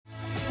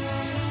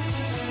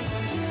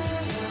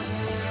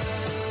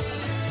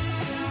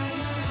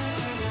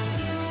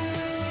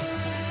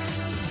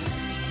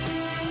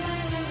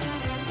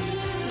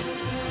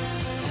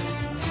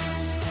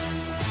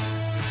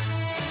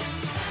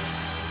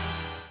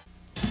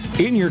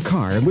In your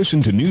car,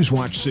 listen to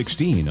Newswatch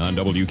 16 on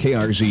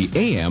WKRZ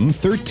AM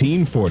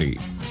 1340.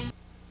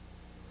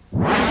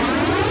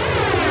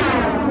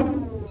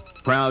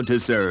 Proud to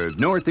serve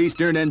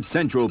northeastern and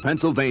central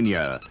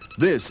Pennsylvania.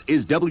 This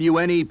is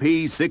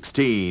WNEP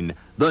 16,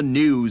 the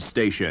news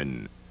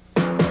station.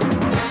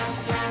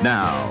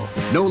 Now,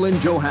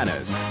 Nolan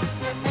Johannes,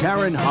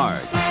 Karen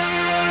Harch,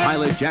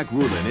 pilot Jack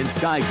Rulin in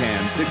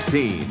Skycam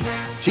 16,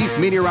 Chief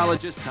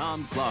Meteorologist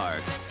Tom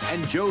Clark,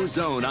 and Joe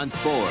Zone on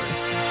sports.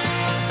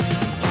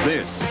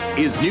 This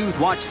is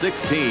Newswatch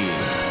 16.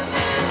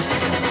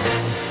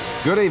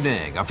 Good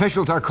evening.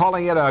 Officials are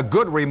calling it a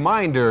good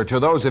reminder to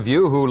those of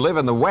you who live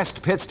in the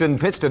West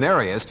Pittston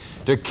areas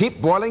to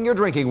keep boiling your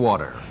drinking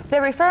water.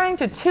 They're referring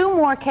to 2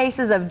 more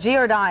cases of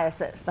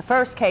giardiasis, the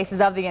first cases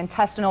of the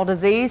intestinal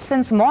disease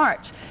since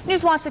March.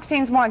 Newswatch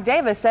 16's Mark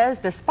Davis says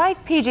despite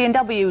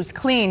PG&W's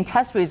clean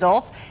test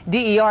results,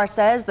 DER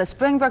says the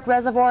Springbrook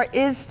Reservoir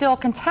is still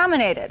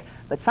contaminated,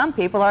 but some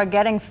people are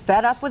getting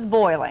fed up with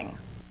boiling.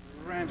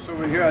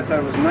 Over here, I thought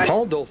it was nice.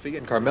 Paul Dolphy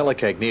and Carmela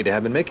Cagnita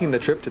have been making the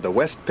trip to the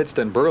West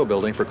Pittston Borough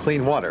Building for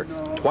clean water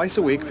twice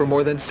a week for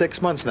more than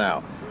 6 months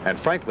now. And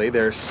frankly,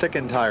 they're sick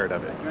and tired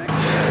of it.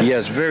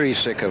 Yes, very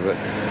sick of it.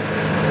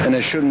 And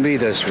it shouldn't be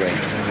this way.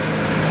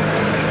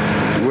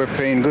 We're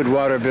paying good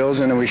water bills,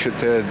 and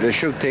they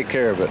should take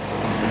care of it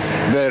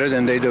better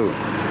than they do.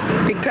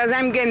 Because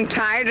I'm getting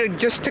tired of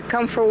just to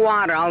come for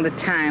water all the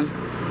time.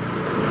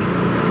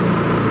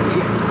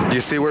 You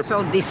see, we're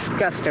so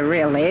disgusted,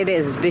 really. It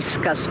is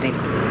disgusting.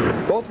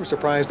 Both were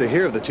surprised to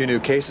hear of the 2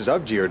 new cases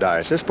of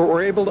giardiasis, but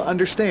were able to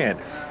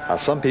understand how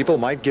some people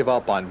might give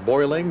up on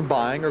boiling,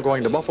 buying, or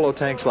going to buffalo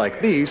tanks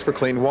like these for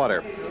clean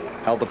water.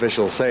 Health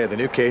officials say the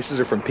new cases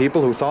are from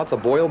people who thought the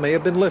boil may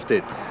have been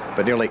lifted,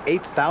 but nearly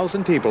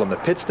 8,000 people in the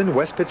Pittston,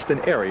 West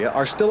Pittston area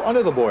are still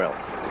under the boil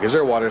because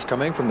their water is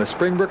coming from the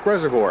Springbrook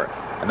Reservoir,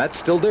 and that's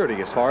still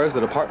dirty as far as the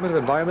Department of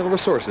Environmental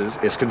Resources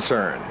is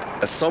concerned.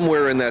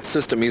 Somewhere in that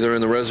system, either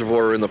in the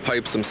reservoir or in the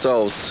pipes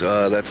themselves,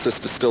 that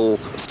system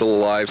is still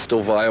alive,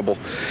 still viable,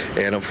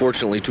 and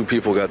unfortunately 2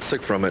 people got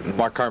sick from it.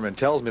 Mark Carmen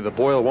tells me the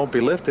boil won't be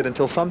lifted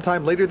until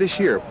sometime later this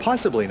year,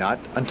 possibly not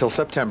until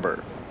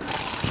September.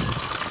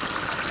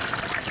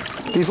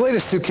 These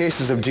latest 2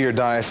 cases of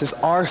giardiasis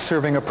are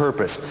serving a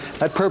purpose.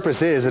 That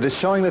purpose is that it's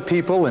showing the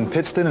people in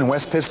Pittston and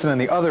West Pittston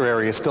and the other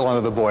areas still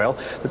under the boil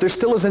that there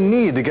still is a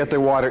need to get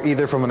their water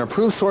either from an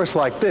approved source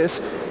like this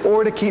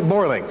or to keep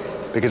boiling,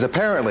 because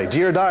apparently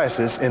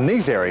giardiasis in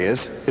these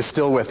areas is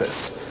still with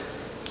us.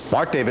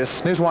 Mark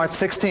Davis, Newswatch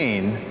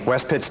 16,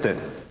 West Pittston.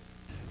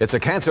 It's a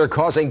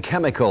cancer-causing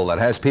chemical that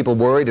has people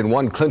worried in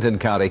one Clinton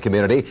County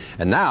community,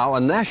 and now a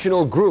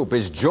national group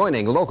is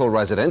joining local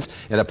residents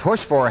in a push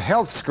for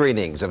health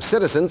screenings of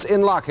citizens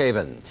in Lock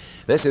Haven.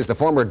 This is the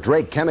former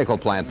Drake chemical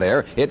plant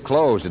there. It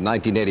closed in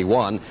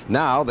 1981.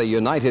 Now the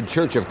United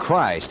Church of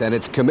Christ and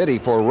its Committee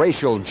for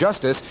Racial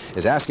Justice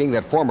is asking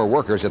that former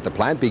workers at the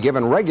plant be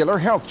given regular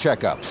health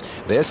checkups.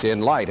 This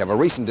in light of a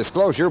recent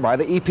disclosure by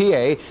the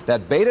EPA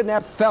that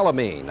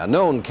beta-naphthalamine, a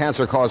known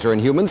cancer causer in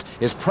humans,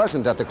 is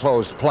present at the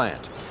closed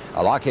plant.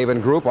 A Lock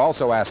Haven group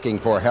also asking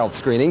for health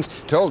screenings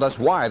told us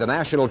why the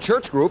National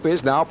Church Group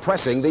is now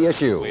pressing the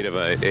issue. We have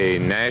a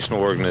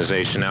national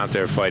organization out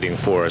there fighting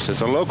for us.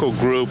 As a local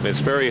group, it's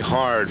very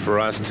hard for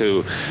us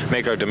to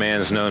make our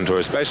demands known to,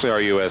 especially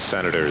our U.S.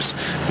 senators.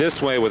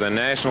 This way, with a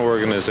national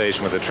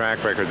organization with the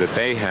track record that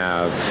they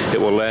have, it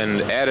will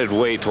lend added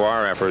weight to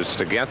our efforts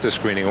to get the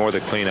screening or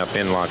the cleanup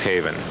in Lock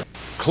Haven.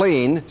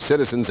 Clean,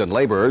 Citizens and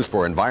Laborers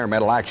for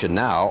Environmental Action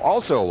Now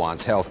also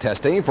wants health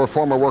testing for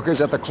former workers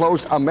at the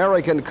closed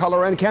American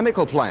Color and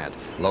Chemical plant,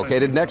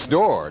 located next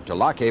door to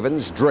Lock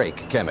Haven's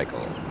Drake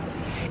Chemical.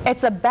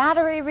 It's a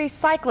battery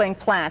recycling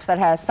plant that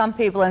has some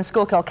people in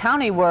Schuylkill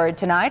County worried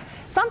tonight.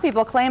 Some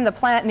people claim the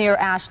plant near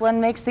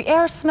Ashland makes the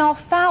air smell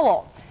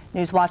foul.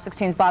 Newswatch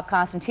 16's Bob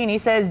Costantini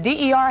says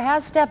DER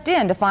has stepped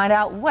in to find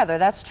out whether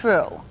that's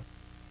true.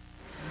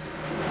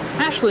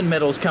 Ashland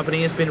Metals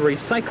Company has been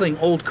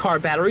recycling old car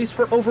batteries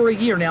for over a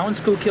year now in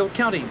Schuylkill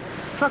County.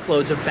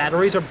 Truckloads of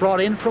batteries are brought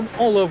in from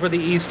all over the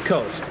East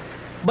Coast.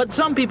 But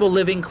some people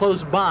living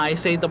close by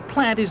say the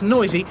plant is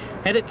noisy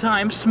and at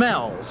times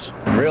smells.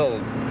 Real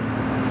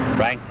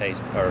rank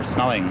taste or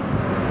smelling.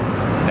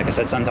 Like I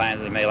said,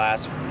 sometimes it may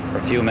last for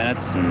a few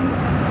minutes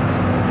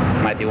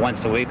and might be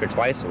once a week or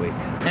twice a week.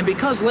 And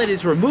because lead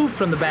is removed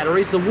from the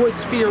batteries, the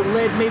Woods fear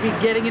lead may be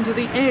getting into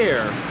the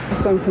air.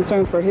 So I'm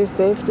concerned for his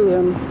safety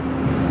and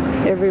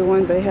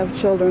everyone. They have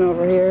children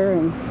over here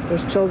and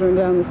there's children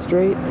down the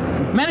street.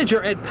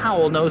 Manager Ed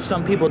Powell knows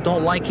some people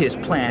don't like his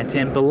plant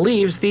and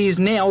believes these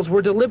nails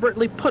were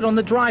deliberately put on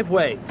the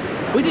driveway.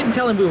 We didn't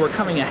tell him we were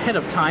coming ahead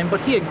of time, but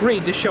he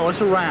agreed to show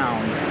us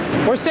around.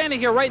 We're standing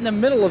here right in the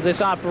middle of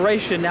this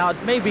operation. Now,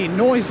 it may be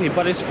noisy,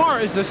 but as far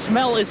as the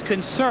smell is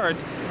concerned,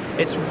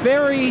 it's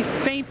very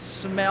faint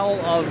smell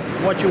of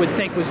what you would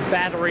think was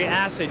battery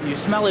acid. You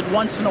smell it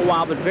once in a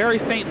while, but very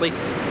faintly.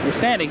 We're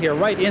standing here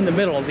right in the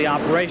middle of the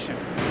operation.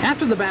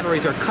 After the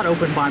batteries are cut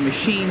open by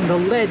machine, the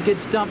lead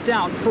gets dumped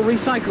out for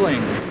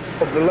recycling.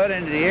 If the lead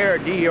into the air,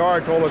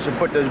 DER told us to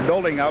put this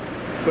building up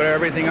put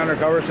everything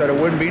undercover so there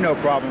wouldn't be no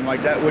problem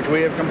like that, which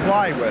we have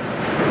complied with.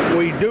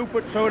 We do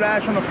put soda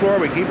ash on the floor.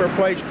 We keep our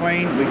place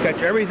clean. We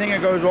catch everything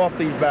that goes off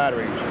these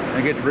batteries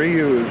and gets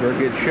reused or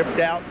gets shipped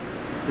out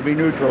to be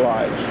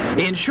neutralized.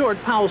 In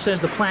short, Powell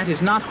says the plant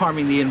is not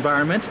harming the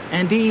environment,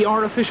 and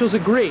DER officials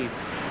agree.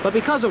 But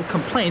because of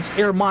complaints,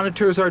 air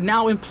monitors are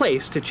now in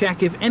place to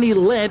check if any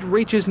lead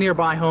reaches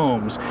nearby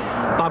homes.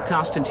 Bob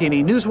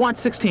Costantini, Newswatch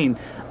 16,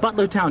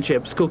 Butler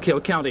Township,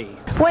 Schuylkill County.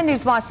 When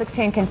Newswatch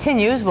 16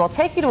 continues, we'll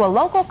take you to a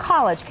local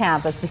college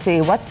campus to see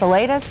what's the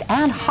latest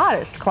and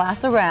hottest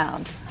class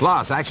around.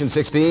 Plus, Action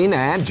 16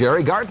 and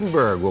Gerry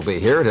Gartenberg will be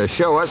here to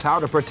show us how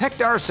to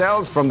protect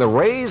ourselves from the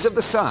rays of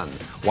the sun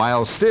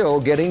while still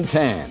getting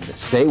tanned.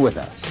 Stay with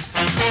us.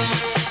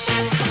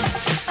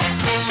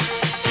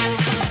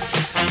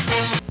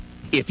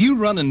 If you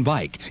run and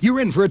bike, you're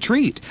in for a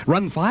treat.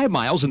 Run 5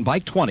 miles and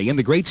bike 20 in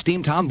the Great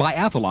Steamtown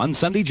Biathlon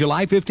Sunday,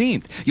 July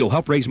 15th. You'll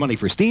help raise money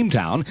for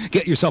Steamtown,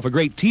 get yourself a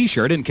great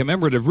T-shirt and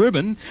commemorative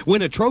ribbon,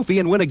 win a trophy,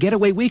 and win a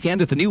getaway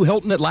weekend at the new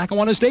Hilton at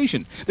Lackawanna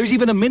Station. There's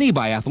even a mini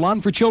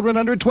biathlon for children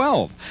under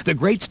 12. The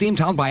Great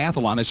Steamtown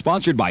Biathlon is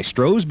sponsored by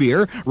Stroh's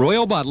Beer,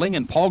 Royal Bottling,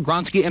 and Paul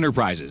Gronsky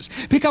Enterprises.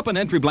 Pick up an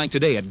entry blank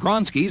today at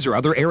Gronsky's or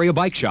other area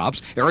bike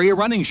shops, area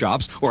running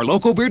shops, or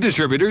local beer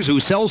distributors who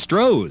sell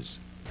Stroh's.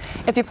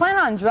 If you plan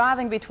on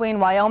driving between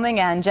Wyoming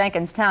and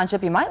Jenkins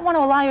Township, you might want to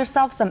allow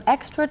yourself some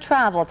extra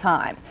travel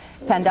time.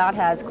 PennDOT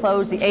has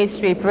closed the 8th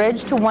Street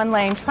Bridge to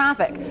one-lane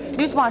traffic.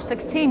 Newswatch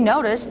 16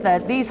 noticed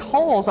that these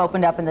holes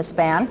opened up in the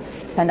span.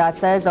 PennDOT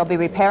says they'll be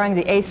repairing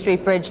the 8th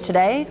Street Bridge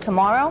today,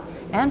 tomorrow,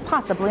 and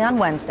possibly on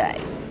Wednesday.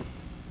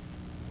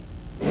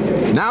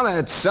 Now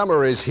that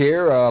summer is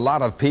here, a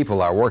lot of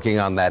people are working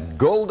on that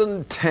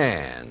golden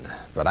tan.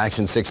 But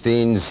Action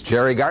 16's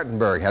Gerry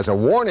Gartenberg has a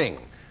warning.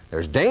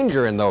 There's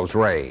danger in those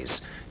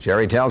rays.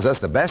 Gerry tells us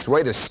the best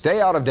way to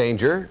stay out of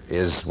danger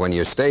is when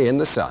you stay in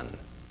the sun.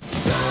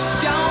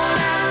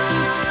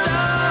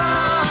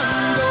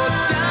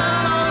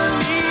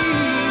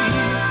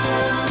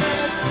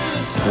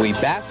 We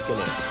bask in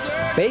it,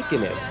 bake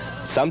in it,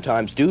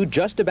 sometimes do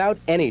just about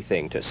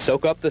anything to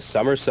soak up the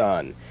summer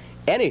sun.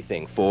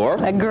 Anything for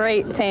a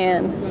great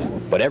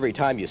tan. But every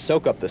time you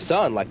soak up the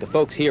sun, like the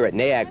folks here at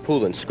Nyack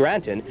Pool in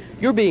Scranton,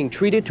 you're being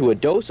treated to a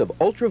dose of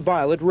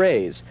ultraviolet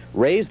rays,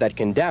 rays that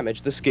can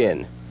damage the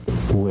skin.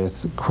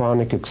 With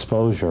chronic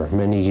exposure,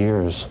 many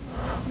years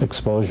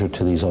exposure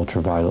to these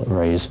ultraviolet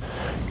rays,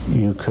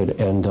 you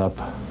could end up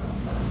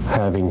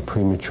having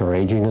premature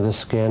aging of the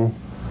skin,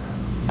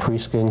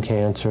 pre-skin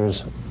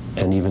cancers,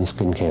 and even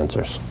skin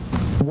cancers.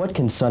 What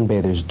can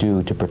sunbathers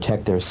do to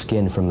protect their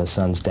skin from the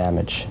sun's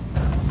damage?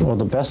 Well,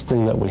 the best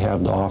thing that we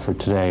have to offer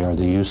today are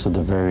the use of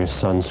the various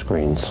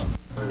sunscreens.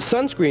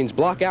 Sunscreens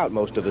block out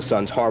most of the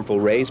sun's harmful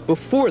rays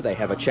before they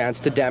have a chance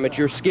to damage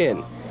your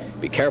skin.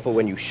 Be careful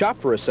when you shop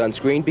for a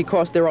sunscreen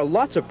because there are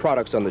lots of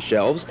products on the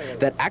shelves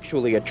that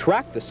actually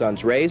attract the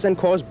sun's rays and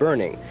cause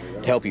burning.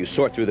 To help you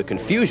sort through the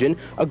confusion,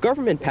 a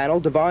government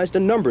panel devised a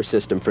number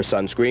system for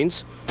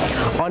sunscreens.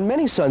 On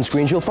many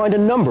sunscreens, you'll find a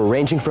number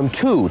ranging from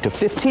 2 to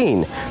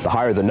 15. The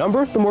higher the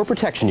number, the more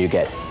protection you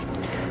get.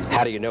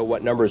 How do you know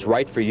what number is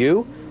right for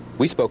you?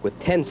 We spoke with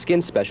 10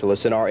 skin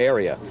specialists in our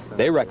area.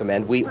 They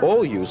recommend we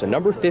all use a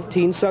number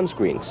 15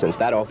 sunscreen since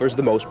that offers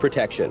the most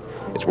protection.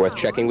 It's worth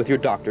checking with your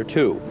doctor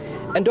too.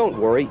 And don't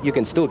worry, you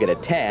can still get a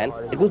tan.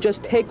 It will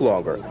just take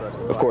longer.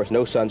 Of course,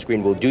 no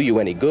sunscreen will do you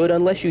any good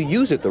unless you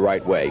use it the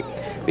right way.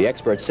 The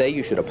experts say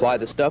you should apply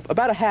the stuff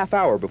about a half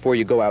hour before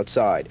you go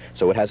outside,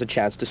 so it has a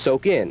chance to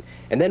soak in,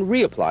 and then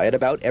reapply it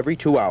about every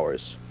 2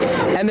 hours.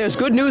 And there's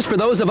good news for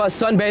those of us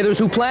sunbathers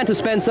who plan to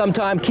spend some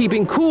time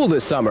keeping cool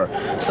this summer.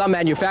 Some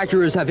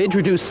manufacturers have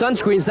introduced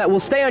sunscreens that will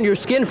stay on your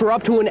skin for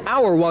up to an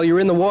hour while you're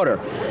in the water.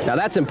 Now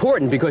that's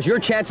important because your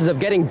chances of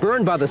getting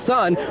burned by the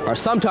sun are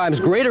sometimes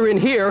greater in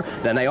here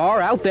than they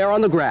are out there on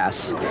the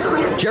grass.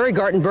 Gerry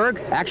Gartenberg,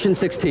 Action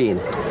 16.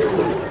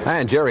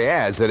 And Gerry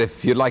adds that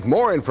if you'd like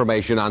more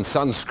information on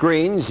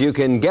sunscreens, you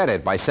can get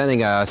it by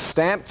sending a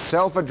stamped,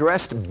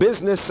 self-addressed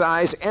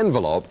business-size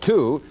envelope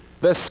to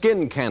the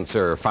Skin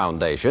Cancer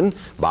Foundation,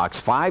 Box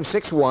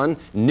 561,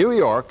 New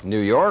York, New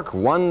York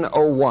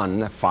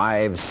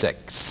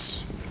 10156.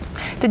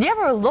 Did you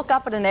ever look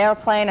up at an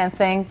airplane and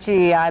think,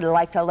 gee, I'd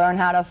like to learn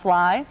how to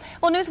fly?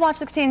 Well, Newswatch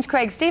 16's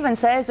Craig Stevens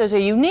says there's a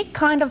unique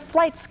kind of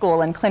flight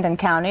school in Clinton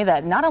County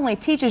that not only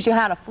teaches you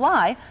how to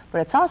fly,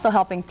 but it's also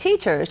helping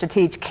teachers to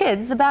teach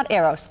kids about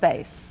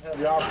aerospace. Have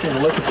the opportunity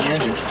to look at the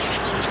engine.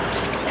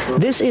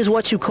 This is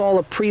what you call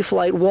a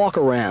pre-flight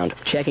walk-around,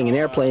 checking an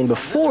airplane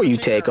before you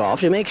take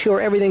off to make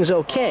sure everything's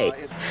okay.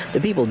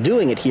 The people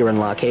doing it here in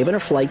Lock Haven are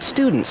flight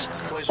students.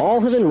 All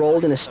have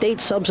enrolled in a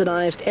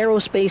state-subsidized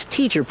aerospace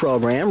teacher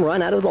program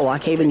run out of the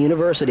Lock Haven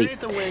University.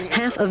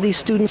 Half of these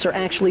students are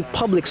actually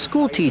public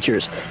school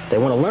teachers. They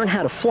want to learn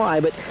how to fly,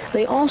 but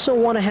they also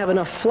want to have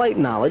enough flight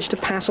knowledge to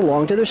pass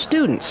along to their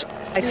students.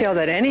 I feel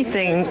that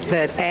anything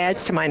that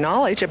adds to my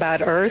knowledge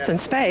about Earth and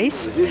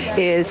space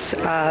is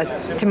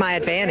to my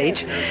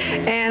advantage.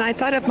 And I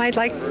thought I might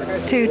like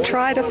to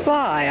try to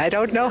fly. I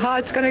don't know how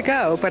it's going to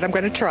go, but I'm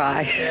going to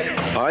try.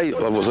 I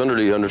was under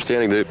the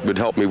understanding that it would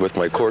help me with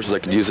my courses. I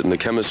could use it in the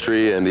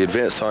chemistry, and the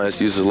advanced science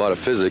uses a lot of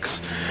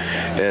physics.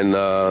 And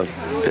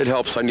it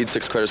helps. I need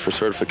 6 credits for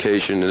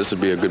certification, and this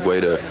would be a good way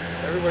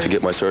to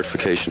get my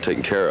certification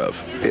taken care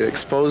of. It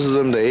exposes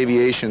them to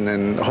aviation,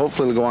 and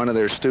hopefully will go on to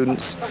their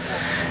students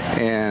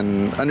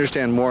and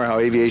understand more how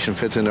aviation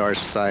fits into our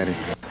society.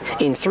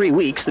 In 3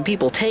 weeks, the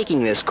people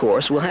taking this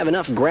course will have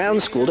enough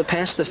ground school to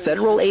pass the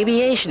Federal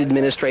Aviation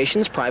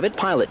Administration's private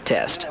pilot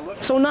test.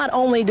 So not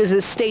only does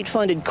this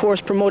state-funded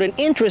course promote an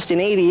interest in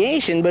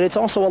aviation, but it's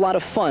also a lot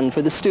of fun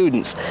for the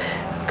students.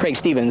 Craig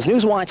Stevens,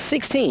 Newswatch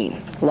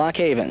 16, Lock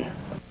Haven.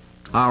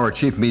 Our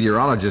chief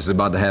meteorologist is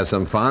about to have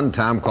some fun.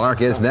 Tom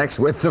Clark is next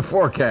with the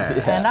forecast.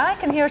 Yes. And I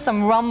can hear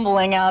some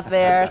rumbling out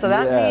there, so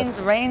that means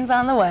rain's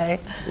on the way.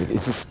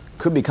 It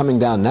could be coming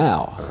down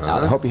now.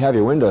 I hope you have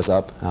your windows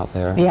up out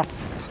there. Yes.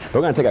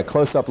 We're going to take a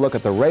close-up look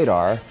at the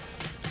radar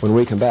when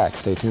we come back.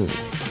 Stay tuned.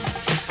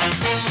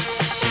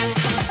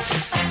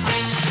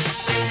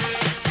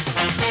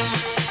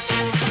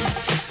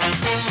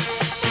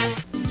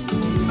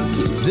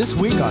 This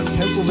week on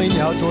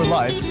Pennsylvania Outdoor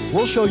Life,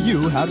 we'll show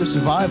you how to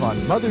survive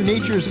on Mother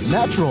Nature's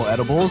natural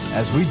edibles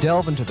as we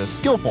delve into the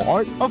skillful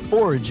art of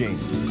foraging.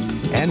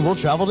 And we'll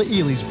travel to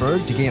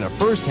Elysburg to gain a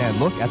first-hand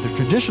look at the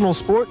traditional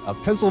sport of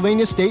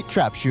Pennsylvania state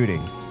trap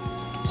shooting.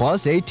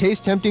 Plus a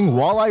taste-tempting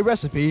walleye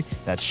recipe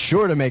that's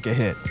sure to make a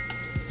hit.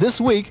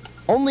 This week,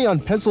 only on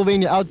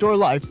Pennsylvania Outdoor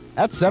Life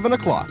at 7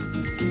 o'clock.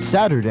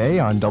 Saturday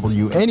on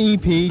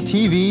WNEP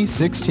TV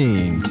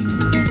 16.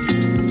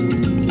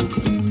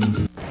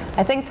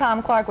 I think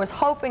Tom Clark was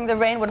hoping the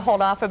rain would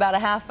hold off for about a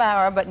half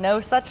hour, but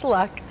no such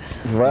luck.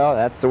 Well,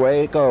 that's the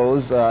way it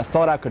goes. I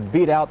thought I could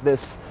beat out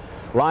this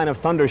line of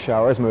thunder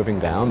showers moving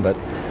down, but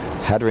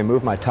had to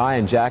remove my tie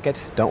and jacket.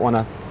 Don't want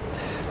to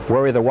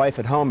worry the wife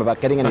at home about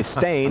getting any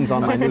stains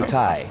on my new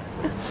tie.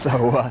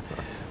 So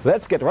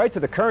let's get right to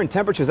the current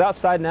temperatures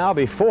outside now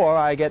before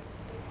I get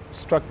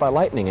struck by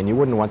lightning, and you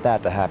wouldn't want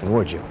that to happen,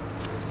 would you?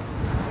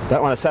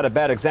 Don't want to set a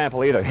bad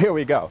example either. Here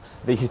we go.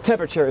 The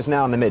temperature is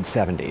now in the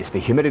mid-70s. The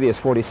humidity is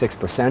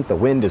 46%. The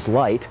wind is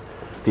light.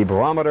 The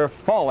barometer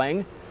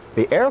falling.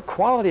 The air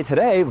quality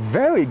today,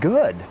 very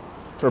good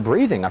for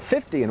breathing. A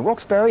 50 in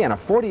Wilkes-Barre and a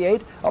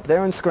 48 up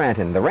there in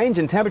Scranton. The range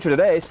in temperature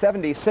today,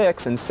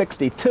 76 and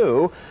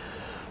 62.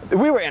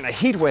 We were in a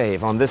heat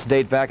wave on this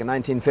date back in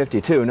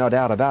 1952, no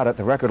doubt about it.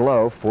 The record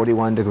low,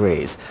 41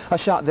 degrees. A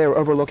shot there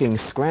overlooking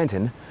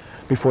Scranton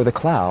before the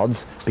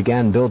clouds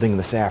began building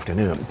this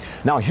afternoon.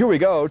 Now here we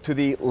go to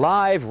the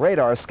live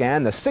radar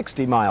scan, the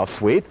 60-mile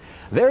sweep.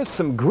 There's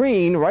some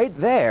green right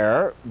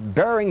there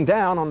bearing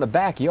down on the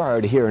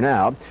backyard here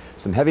now.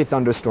 Some heavy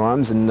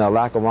thunderstorms in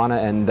Lackawanna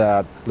and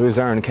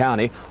Luzerne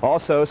County.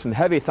 Also some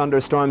heavy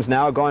thunderstorms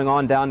now going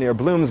on down near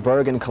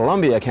Bloomsburg in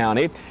Columbia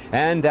County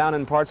and down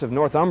in parts of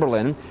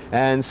Northumberland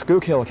and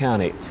Schuylkill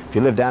County. If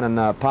you live down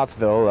in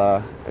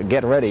Pottsville,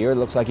 get ready. It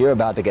looks like you're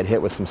about to get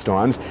hit with some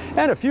storms.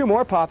 And a few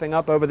more popping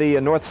up over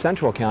the north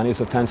central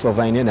counties of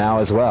Pennsylvania now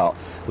as well.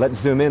 Let's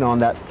zoom in on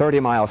that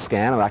 30-mile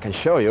scan and I can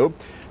show you.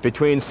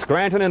 Between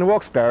Scranton and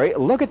Wilkes-Barre,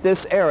 look at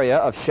this area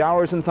of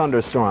showers and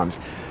thunderstorms.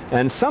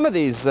 And some of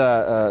these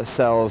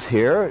cells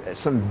here,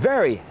 some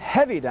very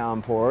heavy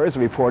downpours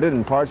reported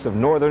in parts of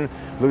northern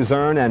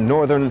Luzerne and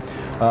northern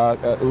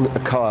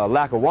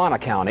Lackawanna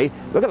County.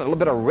 Look at a little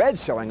bit of red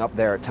showing up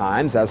there at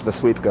times as the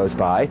sweep goes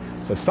by.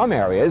 So some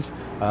areas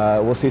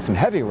will see some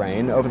heavy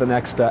rain over the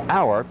next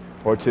hour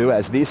or two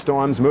as these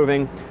storms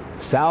moving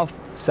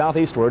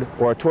southeastward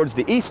or towards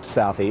the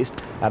east-southeast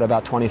at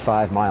about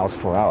 25 miles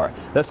per hour.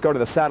 Let's go to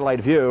the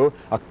satellite view.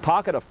 A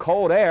pocket of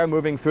cold air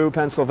moving through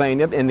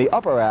Pennsylvania in the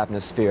upper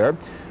atmosphere,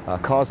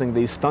 causing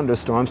these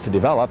thunderstorms to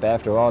develop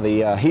after all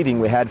the heating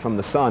we had from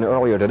the sun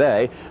earlier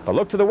today. But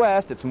look to the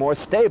west, it's more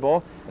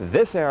stable.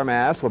 This air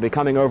mass will be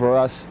coming over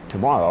us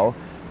tomorrow.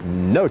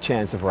 No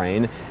chance of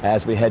rain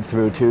as we head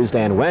through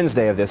Tuesday and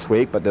Wednesday of this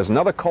week, but there's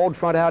another cold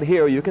front out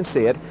here. You can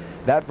see it.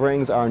 That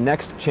brings our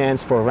next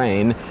chance for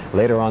rain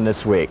later on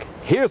this week.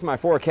 Here's my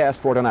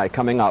forecast for tonight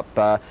coming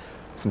up.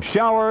 Some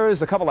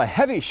showers, a couple of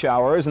heavy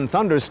showers and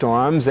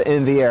thunderstorms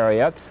in the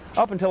area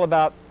up until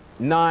about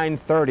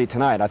 9:30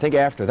 tonight. I think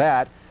after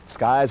that,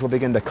 skies will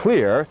begin to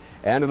clear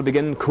and it'll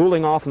begin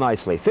cooling off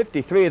nicely.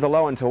 53 the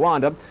low in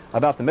Towanda,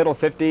 about the middle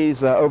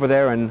 50s over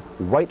there in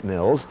White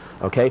Mills,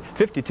 okay?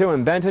 52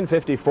 in Benton,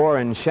 54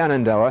 in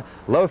Shenandoah,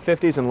 low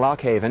 50s in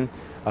Lock Haven.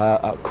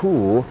 A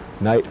cool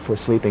night for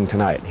sleeping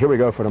tonight. Here we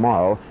go for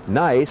tomorrow.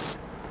 Nice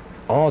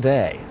all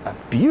day. A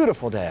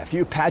beautiful day. A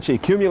few patchy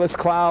cumulus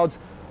clouds.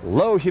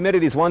 Low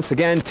humidities once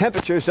again.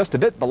 Temperatures just a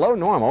bit below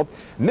normal.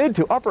 Mid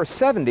to upper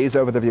 70s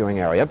over the viewing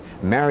area.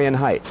 Marion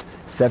Heights,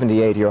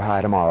 78 your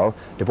high tomorrow.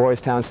 Du Bois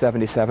Town,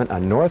 77. A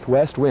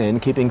northwest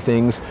wind keeping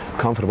things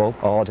comfortable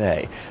all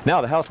day.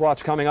 Now the Health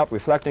Watch coming up,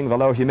 reflecting the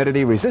low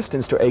humidity.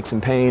 Resistance to aches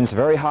and pains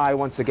very high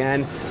once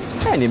again.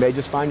 And you may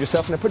just find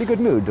yourself in a pretty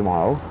good mood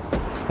tomorrow.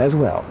 as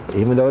well,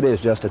 even though it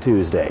is just a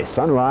Tuesday.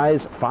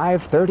 Sunrise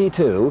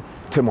 5:32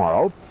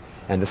 tomorrow,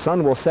 and the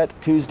sun will set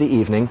Tuesday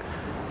evening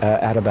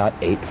at about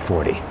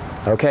 8:40.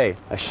 Okay,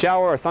 a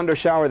shower, a thunder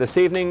shower this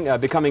evening,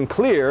 becoming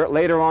clear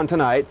later on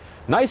tonight.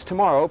 Nice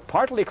tomorrow,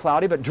 partly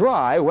cloudy but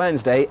dry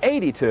Wednesday,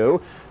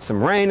 82.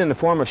 Some rain in the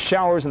form of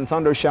showers and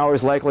thunder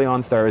showers likely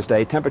on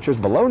Thursday. Temperatures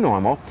below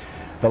normal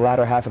the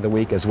latter half of the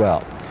week as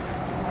well.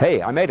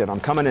 Hey, I made it.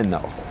 I'm coming in,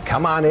 though.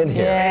 Come on in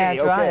here. Yeah, hey,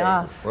 dry okay.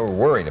 off. We're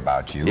worried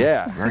about you.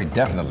 Yeah. Very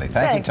definitely.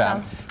 Thank you,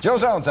 Tom. Joe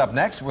Zone's up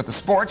next with the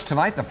sports.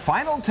 Tonight, the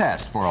final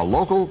test for a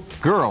local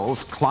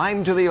girls'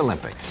 climb to the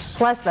Olympics.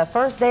 Plus, the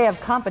first day of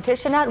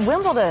competition at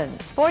Wimbledon.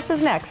 Sports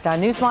is next on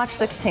Newswatch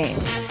 16.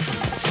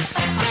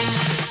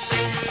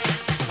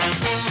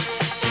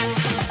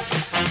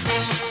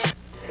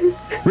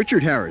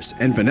 Richard Harris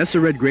and Vanessa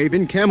Redgrave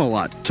in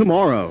Camelot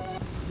tomorrow.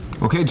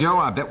 Okay, Joe,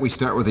 I bet we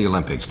start with the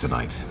Olympics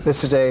tonight.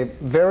 This is a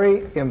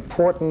very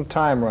important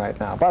time right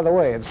now. By the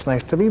way, it's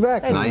nice to be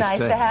back. It's nice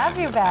to have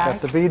you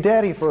back. Got to be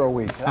daddy for a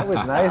week. That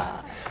was nice.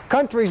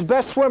 Country's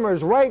best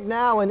swimmers right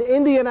now in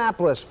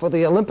Indianapolis for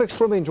the Olympic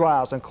swimming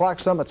trials. And Clark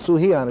Summit, Sue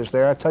Heon is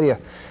there. I tell you,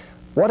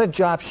 what a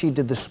job she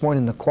did this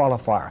morning in the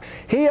qualifier.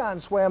 Heon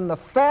swam the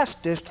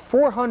fastest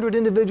 400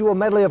 individual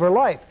medley of her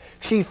life.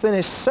 She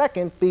finished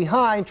second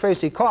behind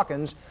Tracy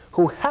Calkins,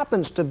 who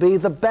happens to be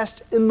the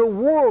best in the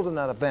world in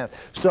that event.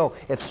 So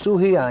if Sue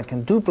Heon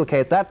can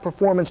duplicate that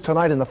performance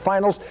tonight in the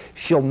finals,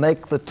 she'll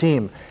make the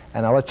team.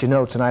 And I'll let you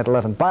know tonight at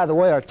 11. By the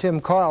way, our Tim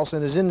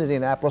Carlson is in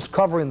Indianapolis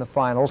covering the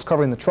finals,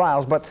 covering the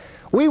trials, but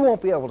we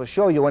won't be able to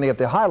show you any of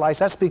the highlights.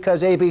 That's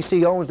because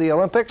ABC owns the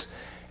Olympics,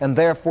 and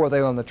therefore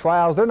they own the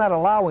trials. They're not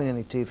allowing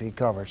any TV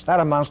coverage. That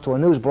amounts to a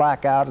news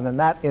blackout, and then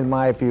that, in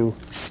my view,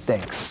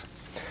 stinks.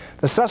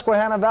 The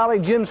Susquehanna Valley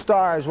Gym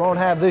Stars won't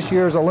have this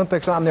year's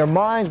Olympics on their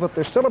minds, but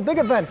there's still a big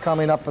event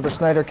coming up for the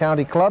Snyder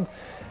County Club.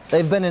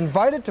 They've been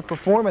invited to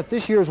perform at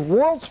this year's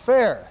World's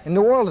Fair in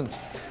New Orleans.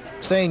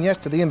 Saying yes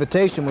to the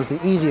invitation was the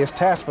easiest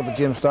task for the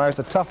Gym Stars.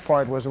 The tough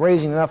part was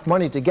raising enough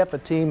money to get the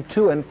team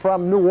to and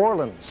from New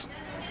Orleans.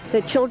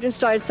 The children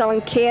started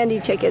selling candy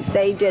tickets.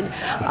 They did,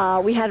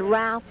 we had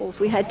raffles,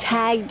 we had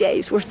tag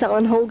days. We're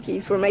selling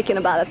hoagies. We're making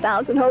about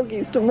 1,000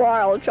 hoagies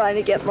tomorrow trying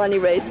to get money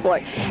raised for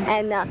it.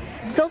 And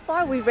so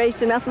far we've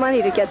raised enough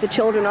money to get the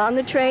children on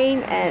the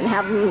train and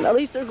have them, at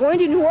least they're going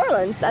to New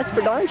Orleans, that's for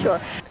darn sure.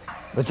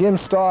 The Gym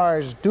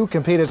Stars do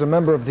compete as a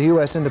member of the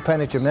U.S.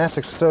 Independent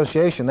Gymnastics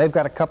Association. They've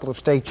got a couple of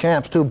state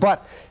champs too,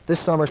 but this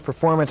summer's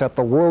performance at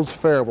the World's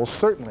Fair will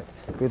certainly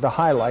be the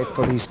highlight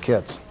for these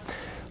kids.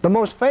 The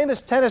most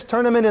famous tennis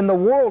tournament in the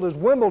world is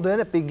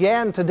Wimbledon. It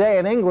began today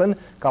in England.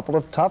 A couple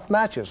of tough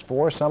matches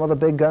for some of the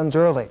big guns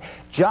early.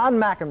 John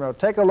McEnroe,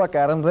 take a look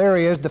at him. There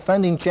he is,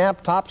 defending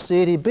champ, top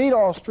seed. He beat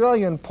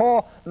Australian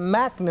Paul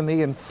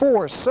McNamee in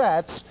 4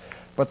 sets,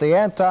 but the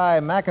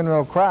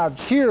anti-McEnroe crowd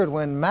cheered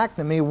when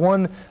McNamee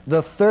won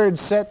the 3rd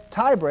set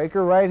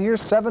tiebreaker right here,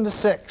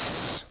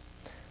 7-6.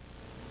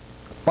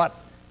 But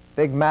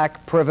Big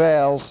Mac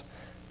prevails.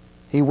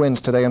 He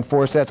wins today in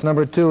 4 sets.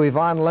 Number 2,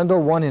 Yvonne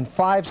Lendl won in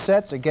 5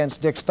 sets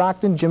against Dick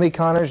Stockton. Jimmy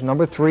Connors,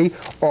 number 3,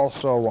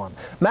 also won.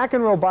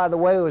 McEnroe, by the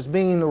way, was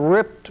being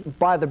ripped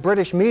by the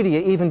British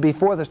media even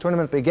before this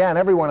tournament began.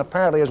 Everyone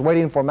apparently is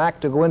waiting for Mac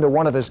to go into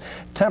one of his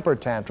temper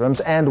tantrums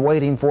and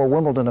waiting for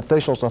Wimbledon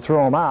officials to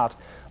throw him out.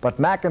 But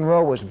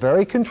McEnroe was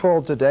very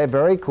controlled today,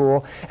 very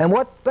cool. And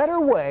what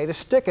better way to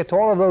stick it to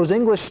all of those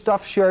English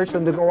stuffed shirts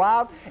than to go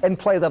out and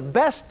play the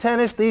best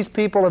tennis these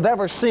people have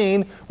ever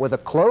seen with a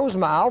closed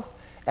mouth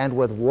and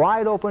with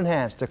wide open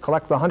hands to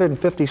collect the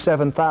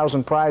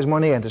 $157,000 prize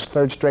money and his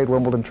 3rd straight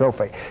Wimbledon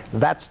trophy.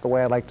 That's the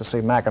way I'd like to see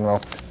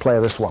McEnroe play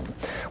this one.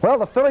 Well,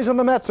 the Phillies and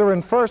the Mets are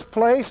in 1st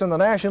place in the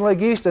National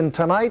League East, and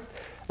tonight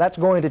that's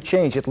going to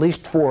change at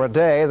least for a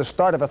day. The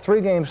start of a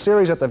 3-game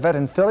series at the Vet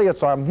in Philly.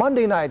 It's our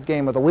Monday night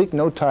game of the week.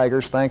 No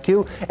Tigers, thank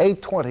you.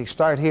 8:20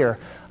 start here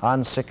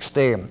on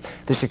 16.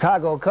 The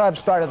Chicago Cubs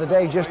started the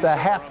day just a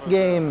half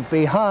game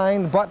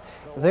behind, but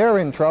they're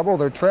in trouble.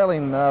 They're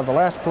trailing the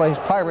last place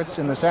Pirates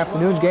in this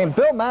afternoon's game.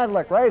 Bill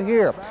Madlock right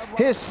here,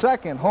 his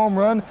 2nd home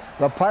run.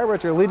 The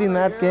Pirates are leading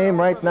that game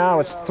right now.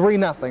 It's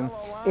 3-0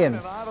 in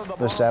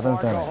the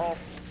 7th inning.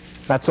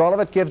 That's all of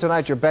it. Give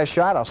tonight your best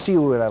shot. I'll see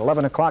you at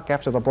 11 o'clock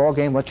after the ball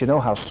game. Let you know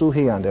how Sue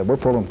Heon did. We're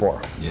pulling for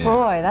her. Yeah.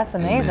 Boy, that's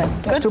amazing.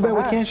 That's too bad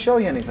we can't show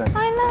you anything.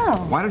 I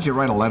know. Why don't you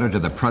write a letter to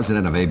the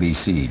president of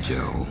ABC,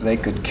 Joe? They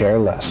could care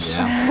less.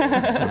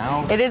 Yeah.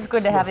 Now, it is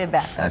good to have you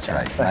back. That's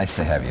right. Nice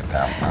to have you,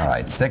 pal. All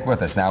right, stick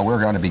with us. Now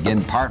we're going to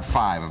begin part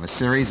 5 of a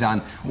series on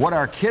what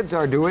our kids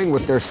are doing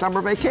with their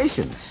summer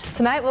vacations.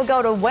 Tonight we'll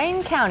go to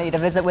Wayne County to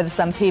visit with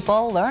some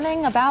people,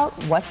 learning about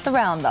what's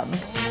around them.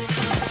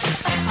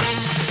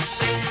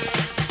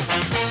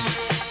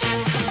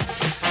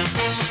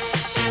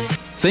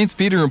 St.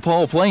 Peter and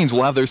Paul Plains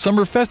will have their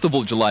summer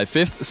festival July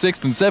 5th,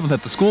 6th, and 7th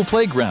at the school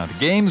playground.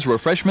 Games,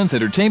 refreshments,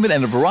 entertainment,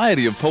 and a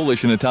variety of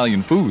Polish and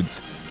Italian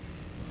foods.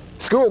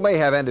 School may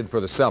have ended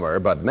for the summer,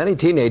 but many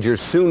teenagers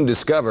soon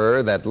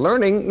discover that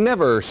learning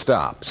never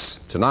stops.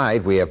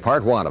 Tonight, we have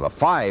part 1 of a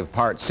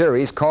 5-part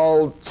series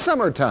called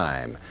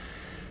Summertime.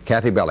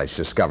 Kathi Belich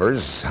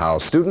discovers how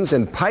students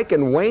in Pike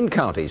and Wayne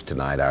counties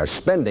tonight are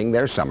spending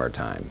their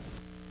summertime.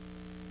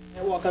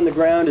 Can't walk on the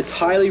ground. It's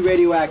highly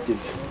radioactive.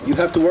 You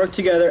have to work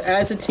together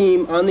as a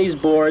team on these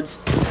boards.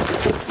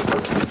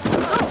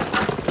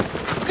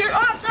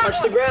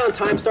 Touch the ground.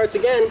 Time starts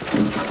again.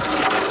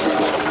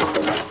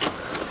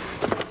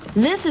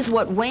 This is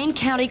what Wayne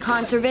County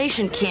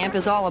Conservation Camp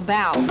is all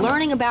about,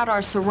 learning about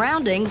our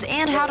surroundings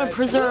and how to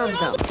preserve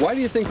them. Why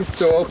do you think it's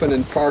so open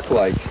and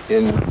park-like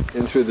in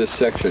through this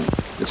section?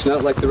 It's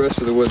not like the rest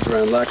of the woods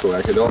around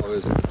Lackawanna at all,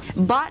 is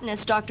it?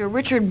 Botanist Dr.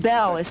 Richard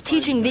Bell is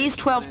teaching these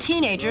 12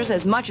 teenagers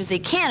as much as he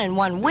can in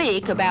 1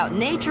 week about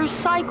nature's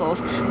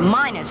cycles,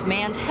 minus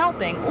man's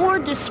helping or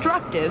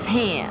destructive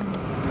hand.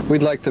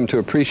 We'd like them to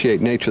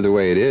appreciate nature the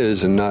way it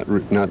is and not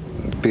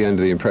be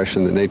under the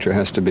impression that nature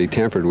has to be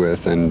tampered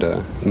with and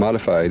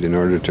modified in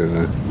order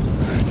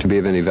to be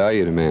of any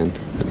value to man,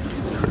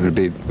 or to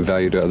be of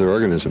value to other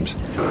organisms.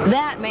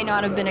 That may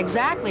not have been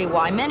exactly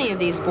why many of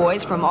these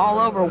boys from all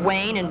over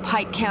Wayne and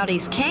Pike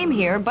counties came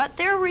here, but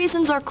their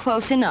reasons are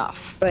close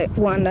enough. I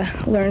wanted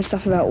to learn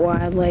stuff about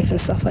wildlife and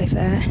stuff like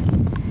that.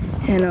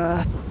 And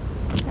I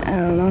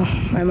don't know,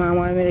 my mom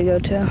wanted me to go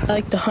too. I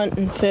like to hunt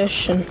and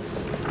fish, and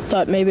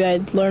thought maybe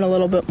I'd learn a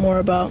little bit more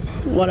about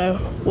what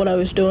I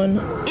was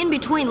doing. In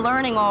between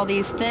learning all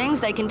these things,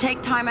 they can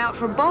take time out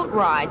for boat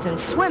rides and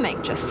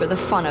swimming just for the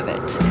fun of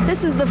it.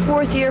 This is the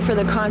 4th year for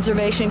the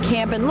conservation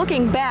camp, and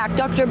looking back,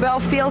 Dr.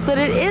 Bell feels that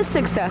it is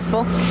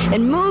successful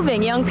in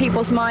moving young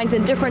people's minds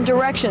in different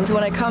directions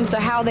when it comes to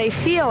how they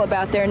feel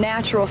about their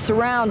natural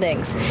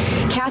surroundings.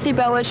 Kathi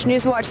Belich,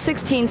 Newswatch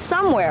 16,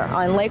 somewhere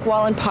on Lake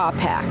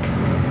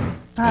Wallenpaupack.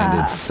 And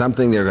it's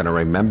something they're going to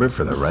remember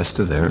for the rest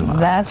of their lives.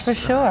 That's for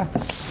sure.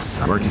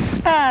 Summer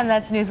camp. And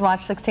that's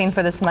Newswatch 16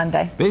 for this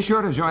Monday. Be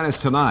sure to join us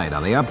tonight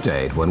on The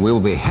Update when we'll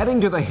be heading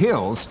to the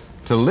hills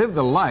to live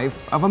the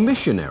life of a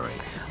missionary.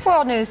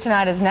 World News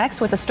Tonight is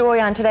next with a story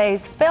on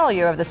today's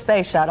failure of the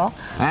space shuttle.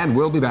 And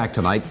we'll be back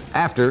tonight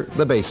after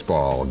the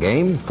baseball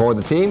game. For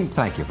the team,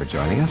 thank you for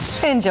joining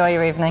us. Enjoy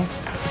your evening.